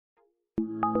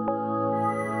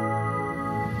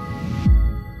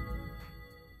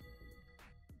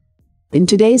In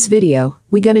today's video,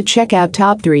 we're gonna check out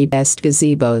top 3 best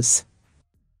gazebos.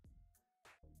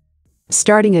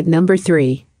 Starting at number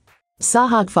 3.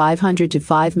 Sojag 500 to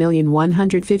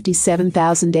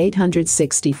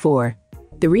 5,157,864.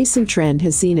 The recent trend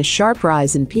has seen a sharp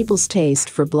rise in people's taste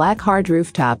for black hard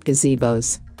rooftop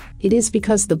gazebos. It is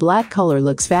because the black color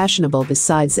looks fashionable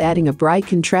besides adding a bright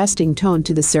contrasting tone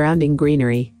to the surrounding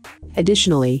greenery.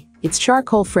 Additionally, its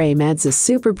charcoal frame adds a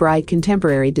super bright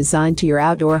contemporary design to your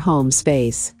outdoor home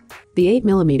space. The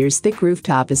 8mm thick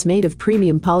rooftop is made of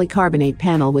premium polycarbonate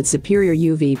panel with superior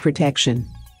UV protection.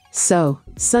 So,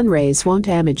 sun rays won't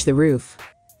damage the roof.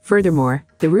 Furthermore,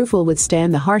 the roof will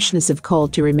withstand the harshness of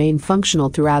cold to remain functional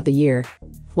throughout the year.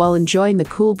 While enjoying the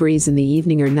cool breeze in the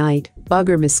evening or night, bug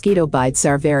or mosquito bites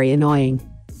are very annoying.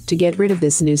 To get rid of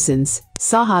this nuisance,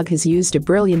 Sojag has used a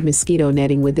brilliant mosquito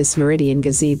netting with this Meridian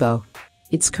gazebo.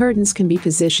 Its curtains can be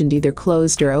positioned either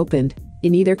closed or opened.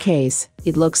 In either case,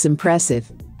 it looks impressive.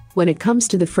 When it comes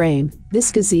to the frame,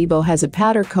 this gazebo has a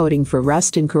powder coating for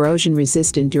rust and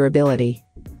corrosion-resistant durability.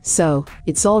 So,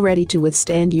 it's all ready to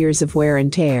withstand years of wear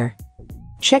and tear.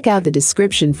 Check out the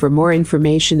description for more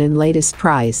information and latest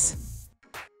price.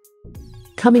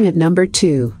 Coming at number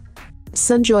 2.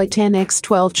 Sunjoy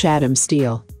 10x12 Chatham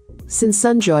Steel. Since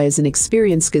Sunjoy is an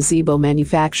experienced gazebo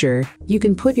manufacturer, you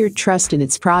can put your trust in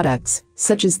its products,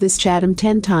 such as this Chatham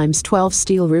 10x12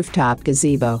 steel rooftop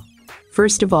gazebo.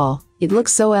 First of all, it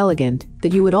looks so elegant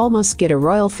that you would almost get a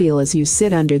royal feel as you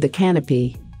sit under the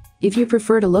canopy. If you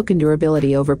prefer to look and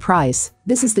durability over price,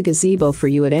 this is the gazebo for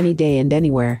you at any day and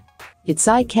anywhere. Its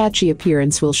eye-catchy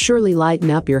appearance will surely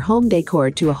lighten up your home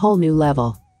decor to a whole new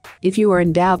level. If you are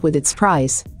in doubt with its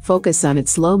price, focus on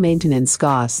its low maintenance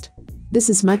cost. This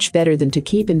is much better than to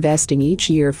keep investing each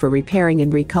year for repairing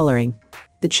and recoloring.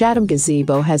 The Chatham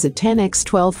gazebo has a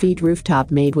 10x12 feet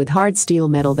rooftop made with hard steel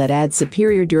metal that adds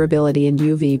superior durability and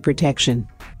UV protection.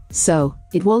 So,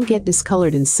 it won't get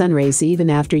discolored in sun rays even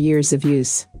after years of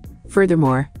use.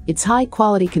 Furthermore, its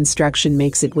high-quality construction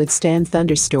makes it withstand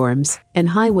thunderstorms and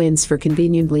high winds for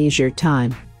convenient leisure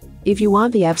time. If you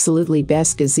want the absolutely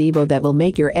best gazebo that will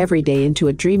make your everyday into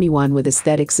a dreamy one with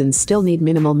aesthetics and still need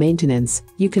minimal maintenance,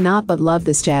 you cannot but love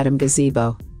this Chatham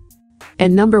gazebo.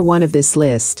 And number 1 of this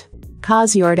list.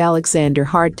 Kozyard Alexander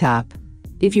Hardtop.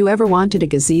 If you ever wanted a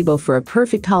gazebo for a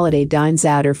perfect holiday dines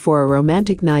out or for a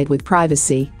romantic night with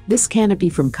privacy, this canopy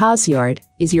from Kozyard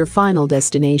is your final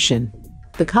destination.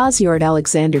 The Kozyard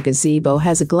Alexander gazebo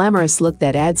has a glamorous look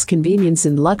that adds convenience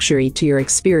and luxury to your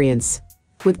experience.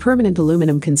 With permanent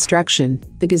aluminum construction,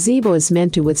 the gazebo is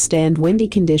meant to withstand windy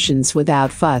conditions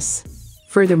without fuss.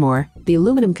 Furthermore, the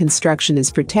aluminum construction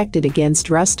is protected against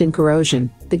rust and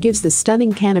corrosion that gives the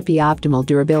stunning canopy optimal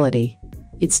durability.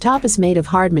 Its top is made of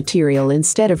hard material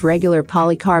instead of regular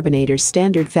polycarbonate or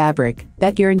standard fabric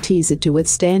that guarantees it to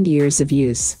withstand years of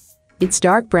use. Its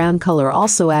dark brown color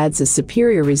also adds a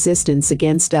superior resistance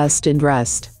against dust and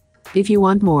rust. If you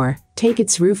want more, take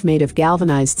its roof made of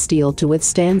galvanized steel to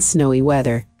withstand snowy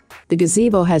weather. The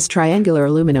gazebo has triangular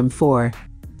aluminum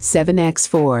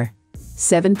 4x4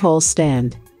 7-pole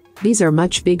stand. These are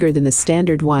much bigger than the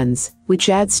standard ones, which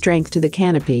adds strength to the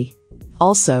canopy.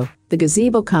 Also, the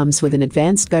gazebo comes with an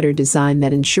advanced gutter design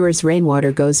that ensures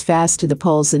rainwater goes fast to the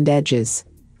poles and edges.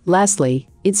 Lastly,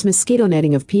 its mosquito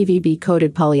netting of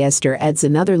PVB-coated polyester adds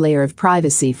another layer of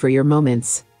privacy for your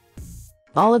moments.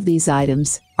 All of these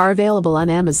items are available on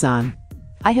Amazon.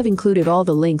 I have included all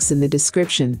the links in the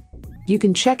description. You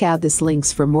can check out these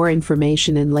links for more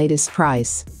information and latest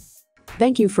price.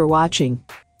 Thank you for watching.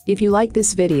 If you like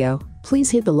this video, please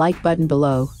hit the like button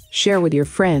below, share with your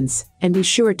friends, and be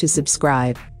sure to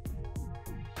subscribe.